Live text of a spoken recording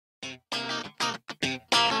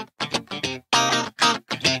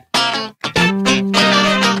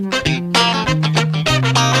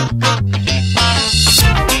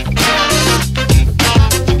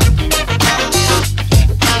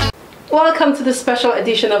to the special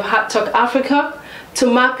edition of Hot Talk Africa to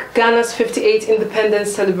mark Ghana's 58th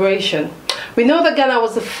independence celebration. We know that Ghana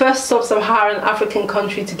was the first sub-Saharan African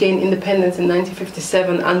country to gain independence in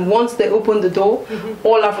 1957, and once they opened the door,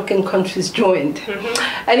 all African countries joined.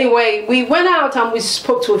 Anyway, we went out and we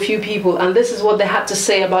spoke to a few people, and this is what they had to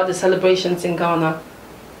say about the celebrations in Ghana.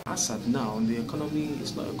 As of now, the economy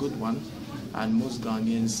is not a good one, and most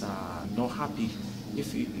Ghanaians are not happy.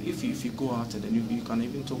 If you go out and you can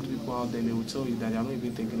even talk to people out there, they will tell you that they are not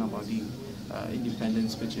even thinking about the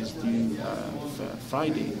independence, which is due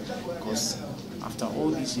Friday, because after all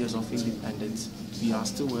these years of independence, we are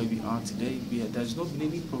still where we are today. There's not been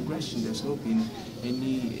any progression, there's not been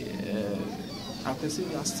any, I can say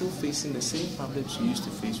we are still facing the same problems we used to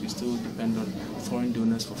face. We still depend on foreign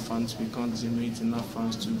donors for funds. We can't generate enough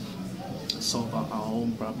funds to solve our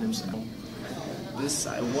own problems.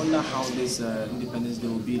 I wonder how this Independence Day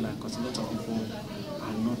will be like, because a lot of people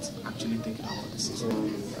are not actually thinking about the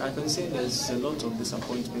system. I can say there's a lot of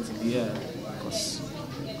disappointment in the air, because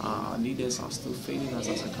our leaders are still failing us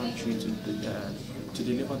as a country to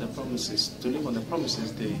deliver the promises, to live on the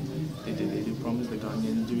promises they promised the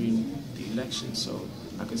Ghanaians during the election. So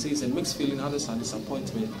I can say it's a mixed feeling. Others are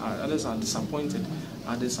disappointed, others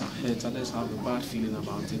are hurt, others have a bad feeling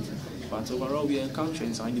about it. But overall, we are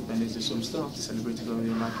encountering our independence day, so we still have to celebrate it whether we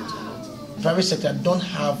like it or not. The private sector don't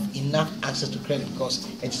have enough access to credit because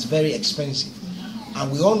it is very expensive.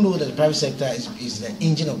 And we all know that the private sector is the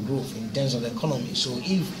engine of growth in terms of the economy. So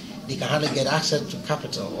if they can hardly get access to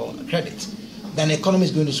capital or credit, then the economy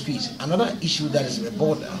is going to squeeze. Another issue that is a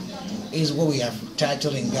border is what we have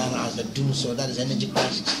titled in Ghana as the doom, so that is energy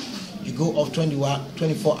crisis. You go off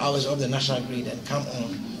 24 hours of the national grid and come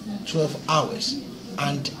on 12 hours.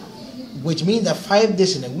 And which means that 5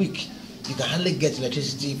 days in a week, you can hardly get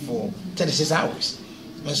electricity for 36 hours.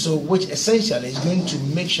 And so, which essentially is going to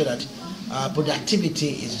make sure that productivity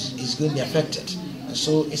is going to be affected. And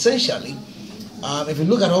so, essentially, if you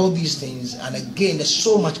look at all these things, and again, there's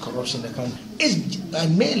so much corruption in the country, it's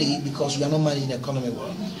mainly because we are not managing the economy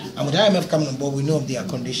well. And with IMF coming on board, we know of their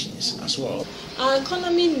conditions as well. Our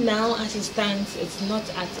economy now, as it stands, is not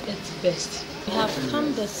at its best. We have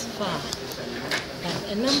come this far.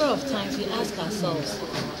 A number of times we ask ourselves,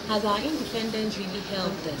 has our independence really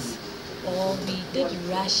helped us, or we did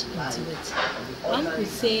rush into it? One could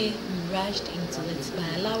say we rushed into it by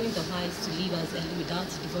allowing the whites to leave us early without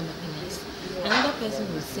developing us. Another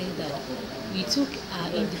person would say that we took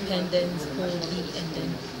our independence boldly and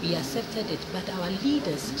then we accepted it, but our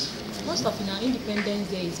leaders, most often our independence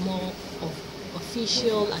there is more of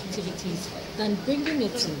official activities than bringing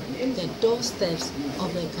it to the doorsteps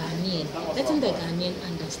of the Ghanaian, letting the Ghanaian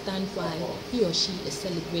understand why he or she is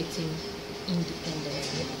celebrating independence.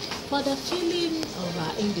 For the feeling of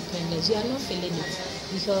our independence, we are not feeling it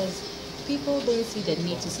because people don't see the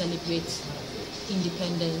need to celebrate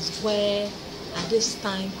independence, where at this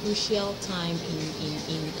time, crucial time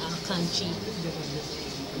in our country,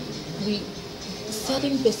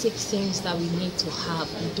 certain basic things that we need to have,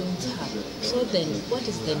 we don't have. So then, what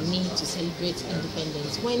is the need to celebrate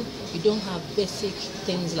independence when you don't have basic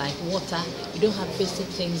things like water, you don't have basic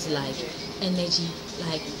things like energy,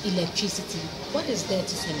 like electricity? What is there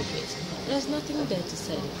to celebrate? There's nothing there to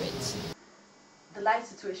celebrate. The light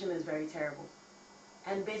situation is very terrible.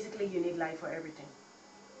 And basically, you need light for everything.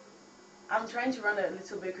 I'm trying to run a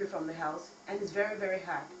little bakery from the house, and it's very, very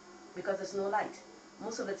hard because there's no light.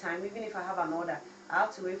 Most of the time, even if I have an order, I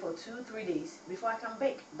have to wait for 2-3 days before I can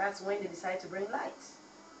bake. That's when they decide to bring lights.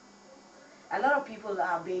 A lot of people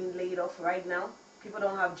are being laid off right now. People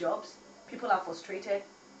don't have jobs. People are frustrated.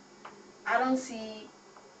 I don't see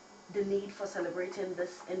the need for celebrating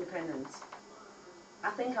this independence.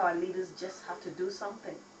 I think our leaders just have to do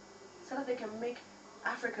something so that they can make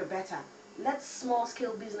Africa better. Let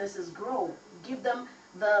small-scale businesses grow. Give them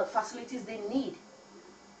the facilities they need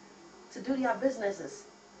to do their businesses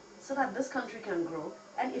so that this country can grow.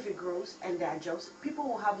 And if it grows and there are jobs, people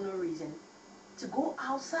will have no reason to go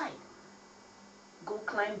outside, go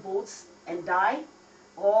climb boats and die,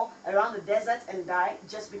 or around the desert and die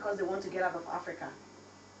just because they want to get out of Africa.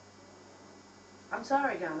 I'm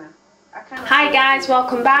sorry, Ghana. Hi guys,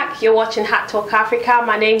 welcome back. You're watching Hot Talk Africa.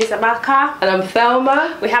 My name is Amaka. And I'm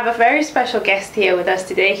Thelma. We have a very special guest here with us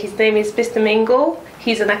today. His name is Mr. Mingle.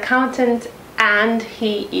 He's an accountant and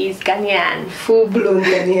he is Ghanaian. Full-blown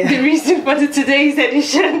Ghanaian. The reason for today's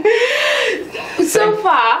edition. So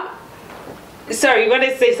far, sorry, you want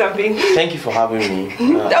to say something? Thank you for having me.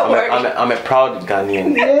 Don't worry. I'm a proud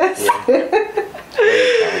Ghanaian. Yes.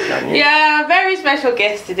 Yeah, very special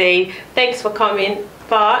guest today. Thanks for coming.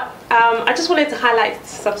 But I just wanted to highlight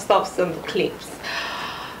some stuff, some clips.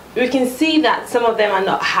 we can see that some of them are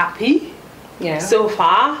not happy so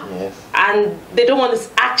far, and they don't want to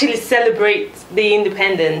actually celebrate the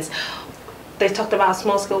independence. They talked about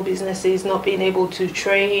small-scale businesses not being able to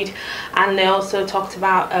trade, and they also talked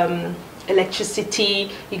about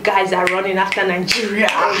electricity. You guys are running after Nigeria.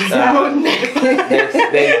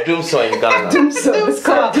 There's Dumso in Ghana. It's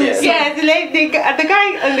called Dumso. Yeah, the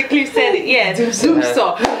guy on the clip said it. Yeah,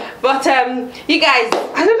 Dumso. But you guys,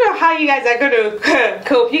 I don't know how you guys are going to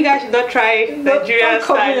cope. You guys should not try Nigerian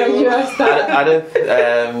style. I don't.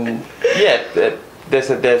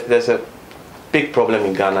 There's a big problem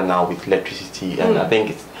in Ghana now with electricity, and I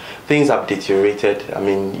think things have deteriorated. I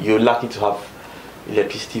mean, you're lucky to have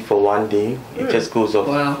electricity for one day. It just goes off.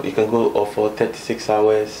 Wow. You can go off for 36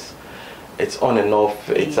 hours. It's on and off.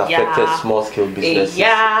 It's affected small-scale businesses.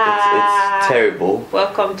 It's terrible.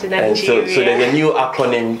 Welcome to Nigeria. And so there's a new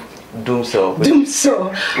acronym, Dumso.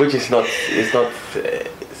 Which is not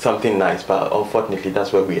something nice, but unfortunately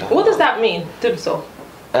that's where we are. What does that mean, Dumso?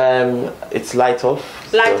 It's light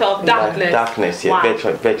off. Light off, darkness. Darkness, yeah.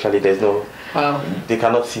 Wow. Virtually there's no... Wow. They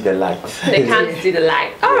cannot see the light. They can't see the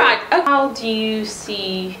light. Alright, how do you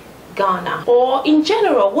see Ghana? Or in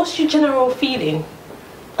general, what's your general feeling?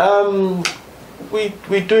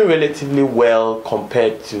 We're doing relatively well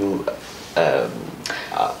compared to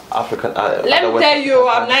African... Let me tell you,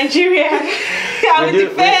 I'm Nigerian. I will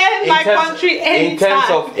defend my country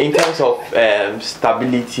anytime. In terms of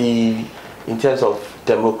stability, in terms of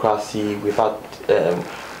democracy, we've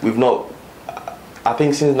not... I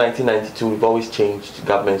think since 1992 we've always changed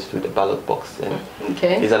governments to the ballot box, and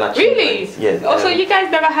it's an achievement. Really? Yes. Also, you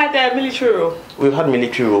guys never had military rule? We've had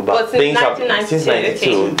military rule, but since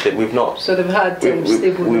 1992 we've not. So they've had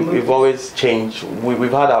stable. We've always changed.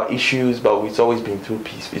 We've had our issues, but it's always been through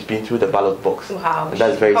peace. It's been through the ballot box. Wow. And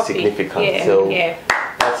that's very significant. Yeah,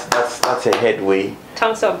 that's a headway.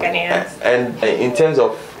 Thumbs up, Ghanaians. And in terms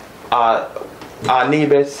of our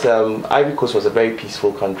neighbors, Ivory Coast was a very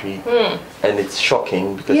peaceful country, and it's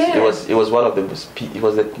shocking because it was one of the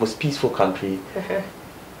most peaceful country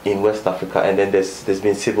in West Africa, and then there's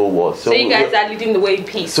been civil wars. So you guys are leading the way in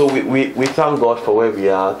peace. So we thank God for where we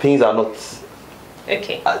are. Things are not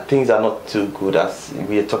things are not too good, as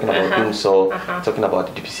we are talking about Dumso, talking about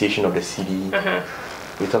the depreciation of the cedi.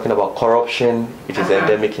 We're talking about corruption, which is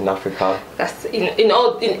endemic in Africa. That's in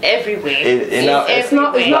every way. It's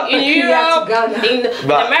not in Europe, in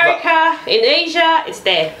America, in Asia, it's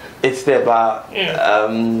there. It's there, but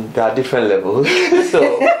there are different levels. So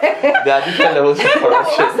there are different levels of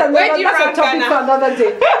corruption. Where do you rank topic for another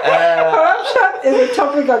day? Corruption is a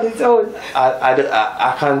topic on its own.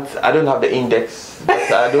 I don't have the index, but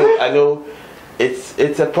I know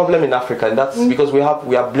it's a problem in Africa, and that's because we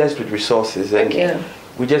are blessed with resources, and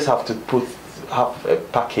we just have to have a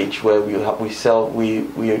package where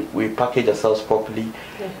we package ourselves properly.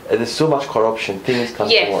 There's so much corruption, things can't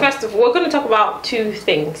go on. First of all, we're going to talk about two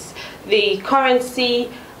things: the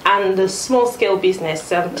currency and the small-scale business.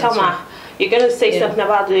 Thelma, you're going to say something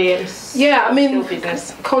about the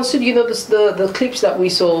business. Consider, the clips that we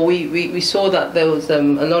saw. We saw that there was a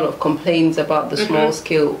lot of complaints about the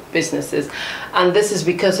small-scale businesses, and this is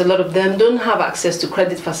because a lot of them don't have access to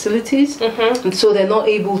credit facilities, and so they're not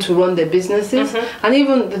able to run their businesses. And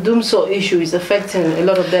even the Dumso issue is affecting a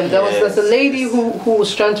lot of them. There's a lady who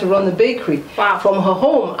was trying to run a bakery from her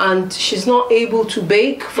home, and she's not able to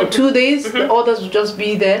bake for 2 days. The orders will just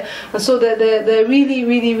be there, and so they're really,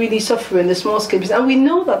 really, really suffering. The small scale business, and we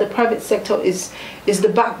know that the private sector is the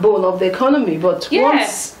backbone of the economy, but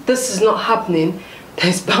once this is not happening,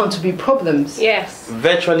 there's bound to be problems. Yes.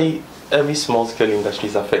 Virtually every small scale industry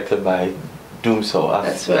is affected by Dumso,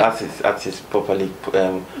 as it's properly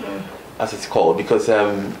as it's called, because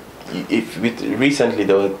recently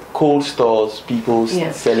there were cold stores, people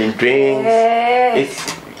selling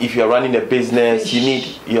drinks. If you're running a business, you need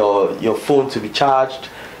your phone to be charged.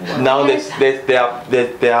 Wow. Now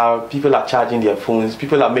there are people are charging their phones.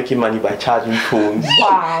 People are making money by charging phones.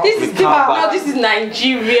 Wow! This is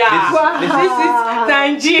Nigeria. This is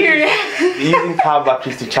Nigeria. Using car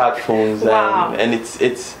batteries to charge phones, and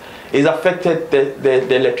it's affected.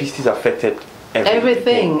 The electricity is affected.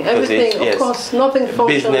 Everything. Of course, nothing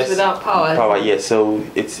functions without power. Yes. So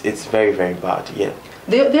it's very, very bad. Yeah.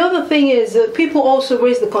 The other thing is that people also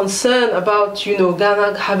raise the concern about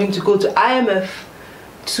Ghana having to go to IMF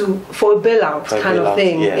for a bailout kind of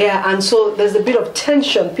thing. And so there's a bit of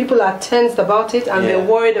tension. People are tensed about it, and they're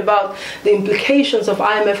worried about the implications of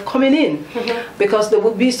IMF coming in, because there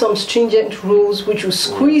will be some stringent rules which will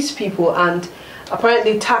squeeze people, and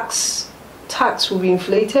apparently tax will be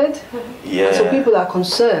inflated. And so people are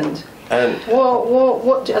concerned. And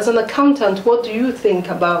what as an accountant, what do you think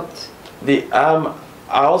about the?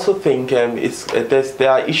 I also think there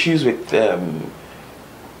are issues with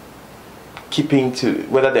keeping to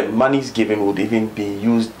whether the monies given would even be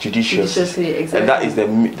used judiciously. Exactly. And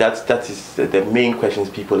that is the main questions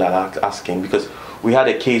people are asking, because we had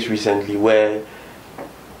a case recently where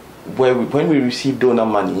when we receive donor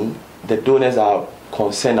money, the donors are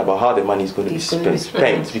concerned about how the money is going to be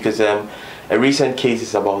spent, because a recent case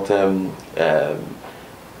is about a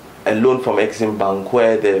loan from Exim Bank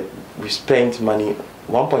where we spent money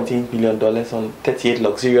 $1.8 billion on 38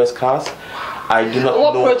 luxurious cars. I do not know.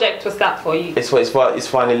 What project was that for you? It's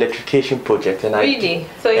for an electrification project, and really?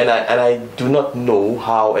 I do not know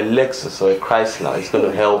how a Lexus or a Chrysler is going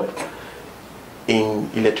to help in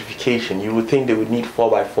electrification. You would think they would need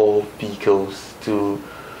 4x4 vehicles to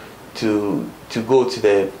go to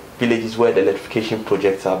the villages where the electrification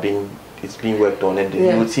projects are being worked on, and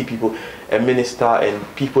you would see people, a minister and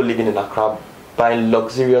people living in Accra buying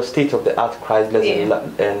luxurious state-of-the-art Chryslers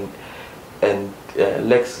and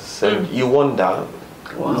Lexus, and you wonder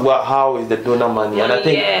how is the donor money, and I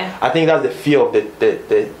think that's the fear of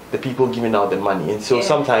the people giving out the money, and so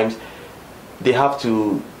sometimes they have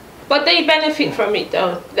to. But they benefit from it,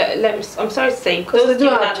 though. I'm sorry to say, because they do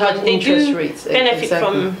have charged interest rates. Benefit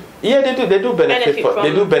from. Yeah, they do benefit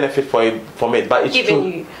from it, but it's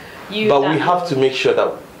true. But we have to make sure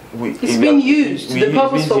that it's being used. The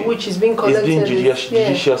purpose for which is being collected. It's being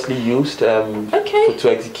judiciously used to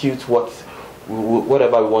execute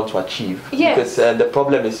whatever we want to achieve. Yes. Because the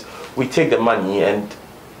problem is we take the money and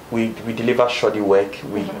we deliver shoddy work.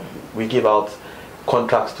 We give out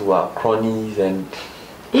contracts to our cronies, and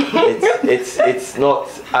it's not,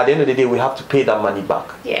 at the end of the day we have to pay that money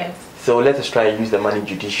back. Yes. So let us try and use the money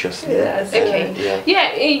judiciously. Yes. Okay.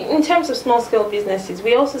 Yeah. In terms of small scale businesses,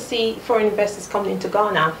 we also see foreign investors coming into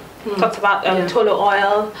Ghana. Talked about Tolo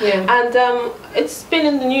Oil, and it's been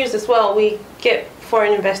in the news as well. We get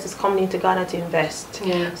foreign investors coming into Ghana to invest.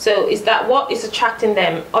 Yeah. So is that what is attracting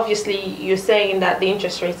them? Obviously, you're saying that the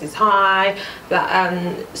interest rate is high, that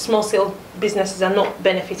small scale businesses are not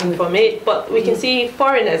benefiting from it, but we can see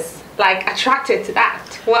foreigners attracted to that.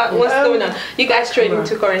 What's going on? You guys trade in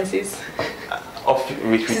two currencies.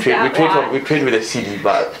 We trade with a CD,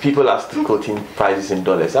 but people are still quoting prices in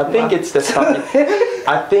dollars. I think it's the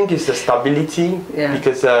stability.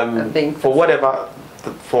 Because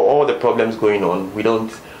for all the problems going on, we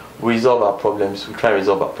don't resolve our problems. We try and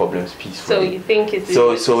resolve our problems peacefully. So you think it's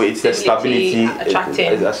it's the stability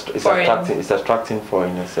it's attracting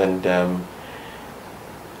foreigners, and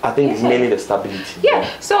I think it's mainly the stability. Yeah.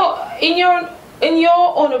 So in your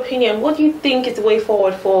own opinion, what do you think is the way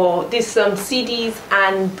forward for these CDs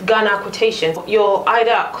and Ghana quotations? You're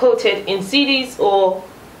either quoted in CDs or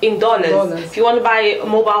in dollars. If you want to buy a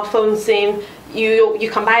mobile phone SIM, you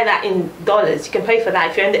can buy that in dollars. You can pay for that.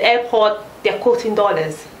 If you're in the airport, they're quoting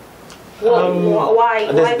dollars.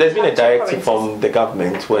 Why? There's been a directive from the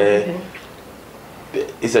government where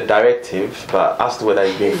it's a directive, but as to whether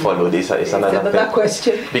it's being followed, it's another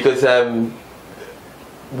question. Because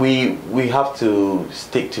we have to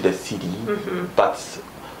stick to the CD, but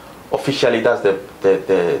officially that's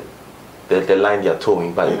the line they're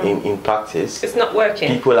towing. But in practice, it's not working.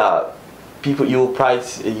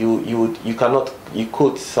 You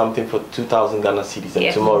quote something for 2,000 Ghana cedis,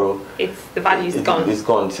 and tomorrow the value is gone. It's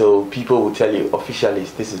gone. So people will tell you officially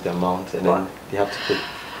this is the amount, and then they have to put.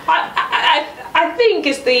 I think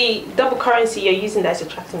it's the double currency you're using that's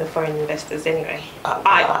attracting the foreign investors anyway.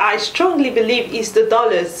 I strongly believe it's the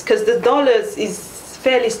dollars, because the dollars is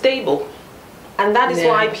fairly stable, and that is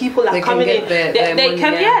why people are coming in. They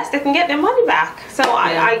can get their money back. So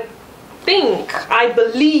I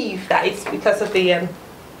believe that it's because of the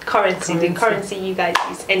currency you guys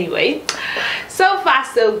use anyway. So far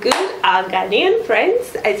so good. Our Ghanaian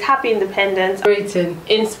friends, it's happy independence.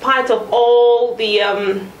 In spite of all the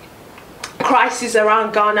crisis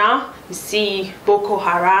around Ghana, you see Boko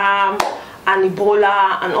Haram and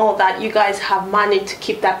Ebola and all that, you guys have managed to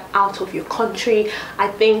keep that out of your country. I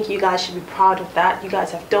think you guys should be proud of that. You guys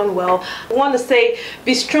have done well. I want to say,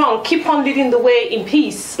 be strong, keep on leading the way in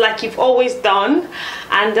peace like you've always done,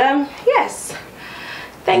 and yes,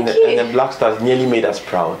 thank you. And the Black Stars nearly made us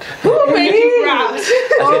proud. Who made you proud?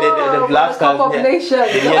 The Black Stars nearly made us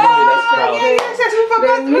proud.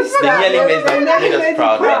 They nearly made us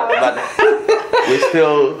proud, but we're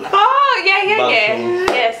still.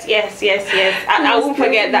 Yes. I won't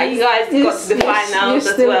forget that. You guys got to the finals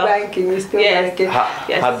as well. You're still banking.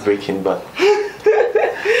 Heartbreaking, but.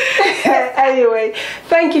 Anyway,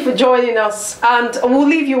 thank you for joining us, and we'll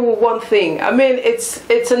leave you with one thing. I mean,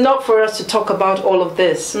 it's enough for us to talk about all of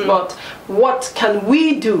this, but what can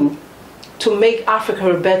we do to make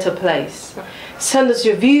Africa a better place? Send us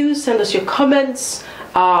your views, send us your comments.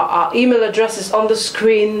 Our email address is on the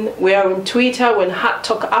screen. We are on Twitter. We're in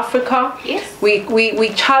 #TalkAfrica. Yes. We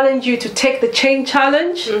challenge you to take the change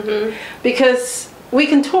challenge, because we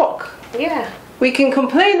can talk. Yeah. We can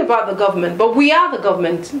complain about the government, but we are the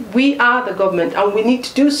government. We are the government, and we need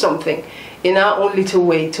to do something in our own little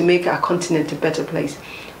way to make our continent a better place.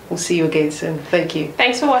 We'll see you again soon. Thank you.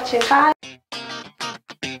 Thanks for watching. Bye.